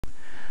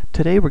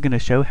Today we're going to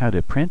show how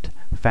to print,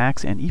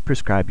 fax, and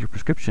e-prescribe your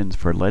prescriptions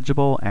for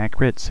legible,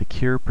 accurate,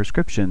 secure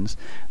prescriptions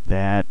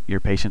that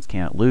your patients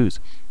can't lose.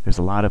 There's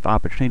a lot of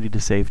opportunity to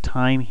save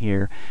time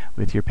here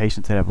with your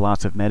patients that have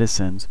lots of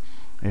medicines,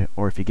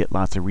 or if you get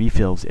lots of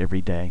refills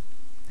every day.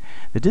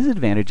 The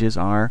disadvantages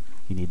are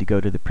you need to go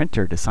to the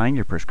printer to sign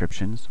your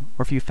prescriptions,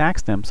 or if you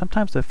fax them,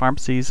 sometimes the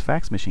pharmacy's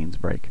fax machines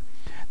break.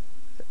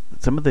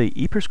 Some of the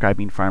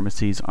e-prescribing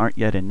pharmacies aren't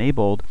yet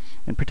enabled,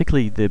 and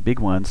particularly the big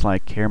ones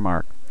like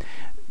Caremark.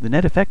 The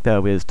net effect,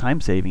 though, is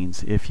time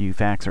savings if you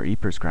fax or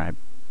e-prescribe.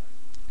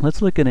 Let's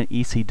look at an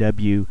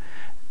ECW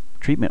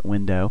treatment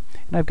window,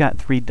 and I've got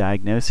 3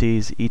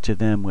 diagnoses, each of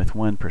them with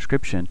 1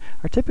 prescription.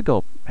 Our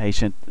typical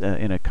patient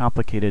in a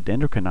complicated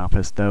endocrine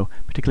office, though,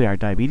 particularly our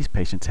diabetes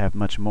patients, have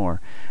much more.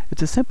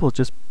 It's as simple as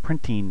just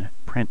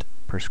print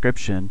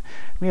prescription.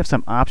 We have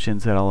some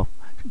options that I'll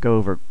go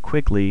over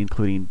quickly,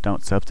 including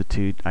don't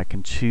substitute. I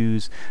can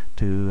choose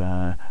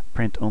to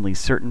print only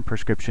certain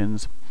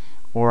prescriptions,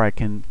 or I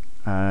can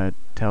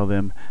tell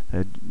them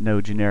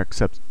no generic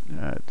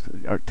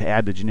or to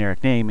add the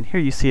generic name, and here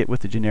you see it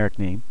with the generic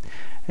name.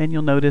 And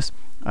you'll notice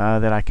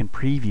that I can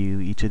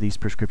preview each of these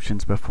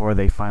prescriptions before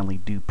they finally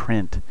do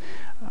print.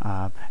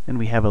 And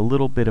we have a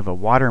little bit of a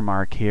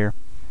watermark here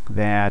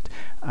that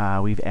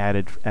we've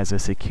added as a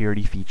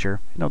security feature.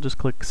 And I'll just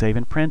click Save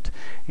and Print,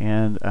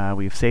 and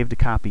we've saved a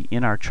copy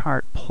in our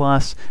chart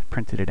plus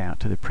printed it out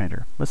to the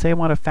printer. Let's say I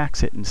want to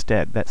fax it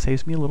instead. That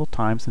saves me a little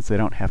time since they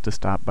don't have to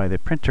stop by the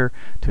printer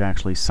to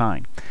actually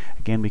sign.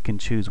 Again, we can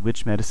choose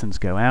which medicines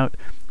go out,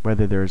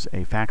 whether there's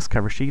a fax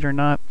cover sheet or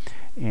not,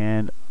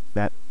 and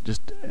that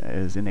just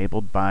is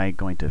enabled by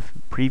going to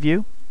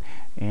Preview.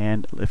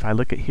 And if I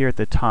look at here at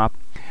the top,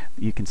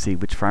 you can see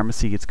which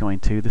pharmacy it's going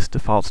to. This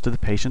defaults to the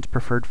patient's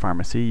preferred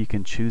pharmacy. You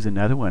can choose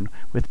another one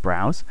with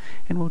Browse,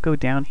 and we'll go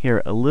down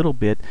here a little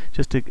bit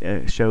just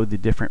to show the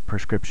different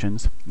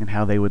prescriptions and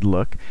how they would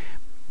look.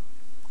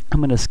 I'm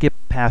going to skip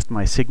past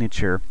my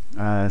signature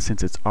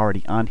since it's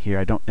already on here.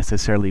 I don't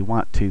necessarily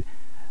want to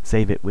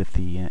save it with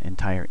the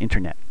entire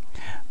internet.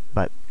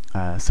 But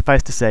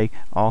suffice to say,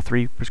 all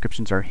 3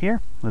 prescriptions are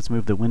here. Let's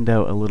move the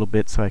window a little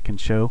bit so I can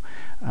show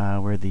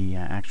where the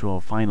actual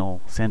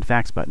final send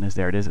fax button is.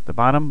 There it is at the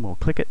bottom. We'll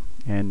click it,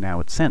 and now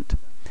it's sent.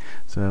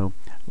 So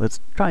let's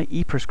try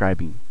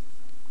e-prescribing.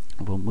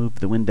 We'll move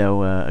the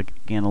window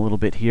again a little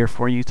bit here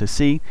for you to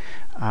see.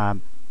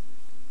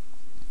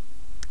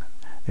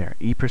 There,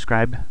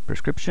 e-prescribe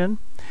prescription.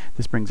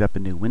 This brings up a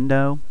new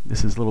window.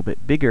 This is a little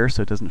bit bigger,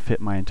 so it doesn't fit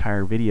my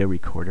entire video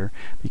recorder.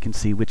 You can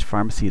see which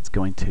pharmacy it's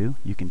going to.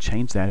 You can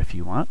change that if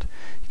you want.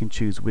 You can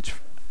choose which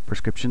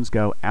prescriptions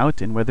go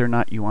out and whether or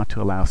not you want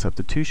to allow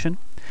substitution.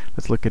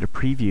 Let's look at a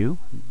preview.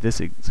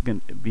 This is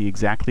going to be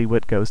exactly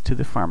what goes to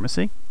the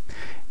pharmacy.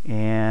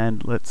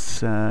 And let's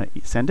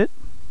send it.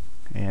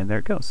 And there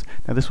it goes.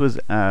 Now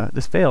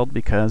this failed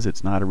because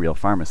it's not a real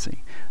pharmacy.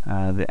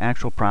 The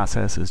actual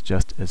process is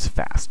just as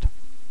fast.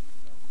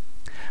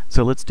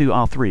 So let's do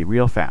all 3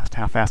 real fast.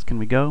 How fast can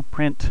we go?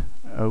 Print,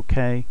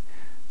 OK,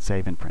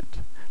 save and print.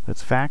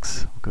 Let's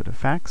fax. We'll go to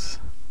fax,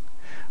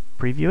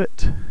 preview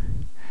it.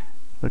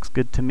 Looks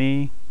good to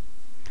me.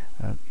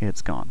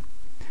 It's gone.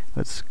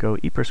 Let's go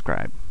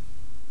e-prescribe.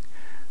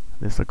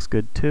 This looks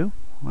good too.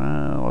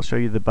 I'll show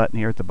you the button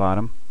here at the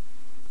bottom,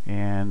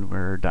 and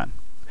we're done.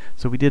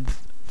 So we did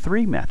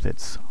 3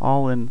 methods,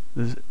 all in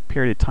this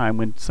period of time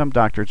when some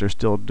doctors are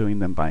still doing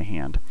them by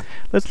hand.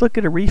 Let's look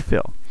at a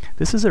refill.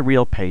 This is a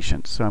real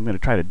patient, so I'm going to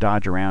try to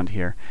dodge around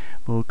here.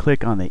 We'll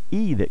click on the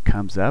E that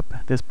comes up.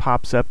 This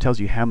pops up, tells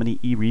you how many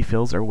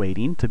e-refills are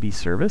waiting to be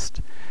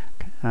serviced.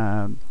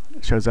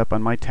 Shows up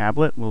on my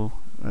tablet.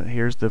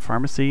 Here's the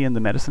pharmacy and the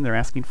medicine they're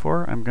asking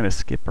for. I'm going to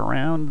skip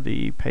around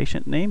the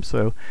patient name,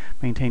 so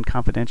maintain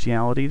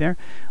confidentiality there.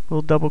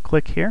 We'll double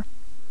click here,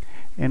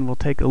 and we'll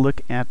take a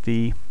look at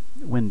the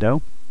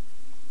window.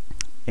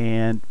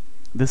 And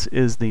this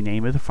is the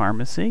name of the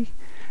pharmacy.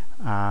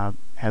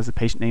 Has the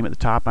patient name at the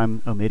top.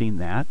 I'm omitting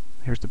that.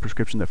 Here's the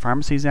prescription the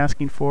pharmacy is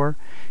asking for.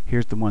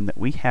 Here's the one that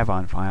we have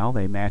on file.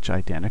 They match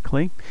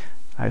identically.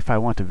 If I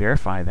want to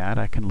verify that,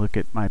 I can look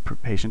at my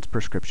patient's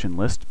prescription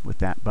list with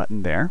that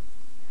button there.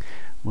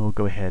 We'll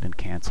go ahead and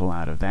cancel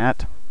out of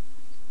that.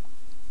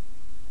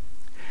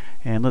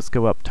 And let's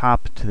go up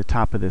top to the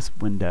top of this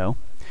window,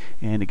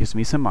 and it gives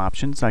me some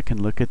options. I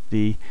can look at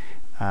the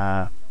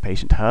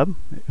patient hub.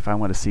 If I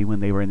want to see when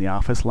they were in the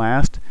office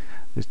last,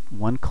 just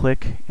 1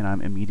 click and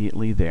I'm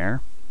immediately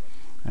there.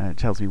 It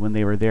tells me when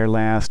they were there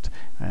last,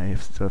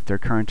 if they're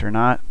current or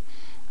not.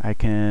 I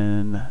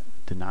can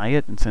deny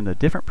it and send a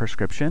different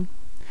prescription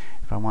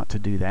if I want to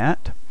do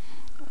that.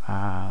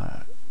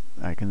 I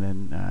can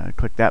then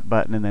click that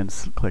button and then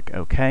click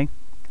OK.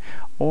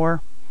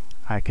 Or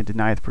I can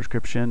deny the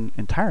prescription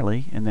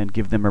entirely and then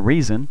give them a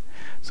reason.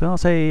 So I'll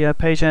say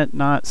patient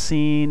not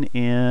seen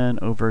in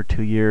over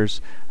 2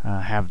 years,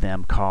 have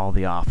them call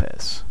the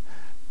office.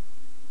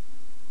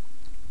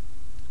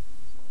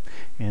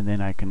 And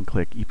then I can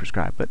click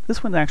e-prescribe. But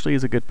this one actually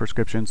is a good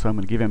prescription, so I'm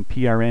going to give him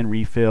PRN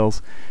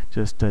refills.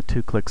 Just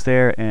 2 clicks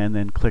there, and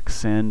then click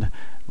send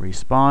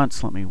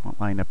response. Let me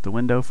line up the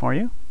window for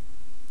you.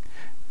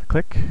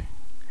 click,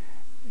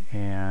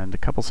 and a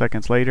couple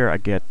seconds later I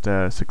get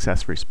a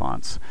success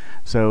response.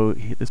 So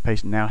this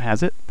patient now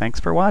has it.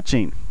 Thanks for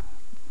watching.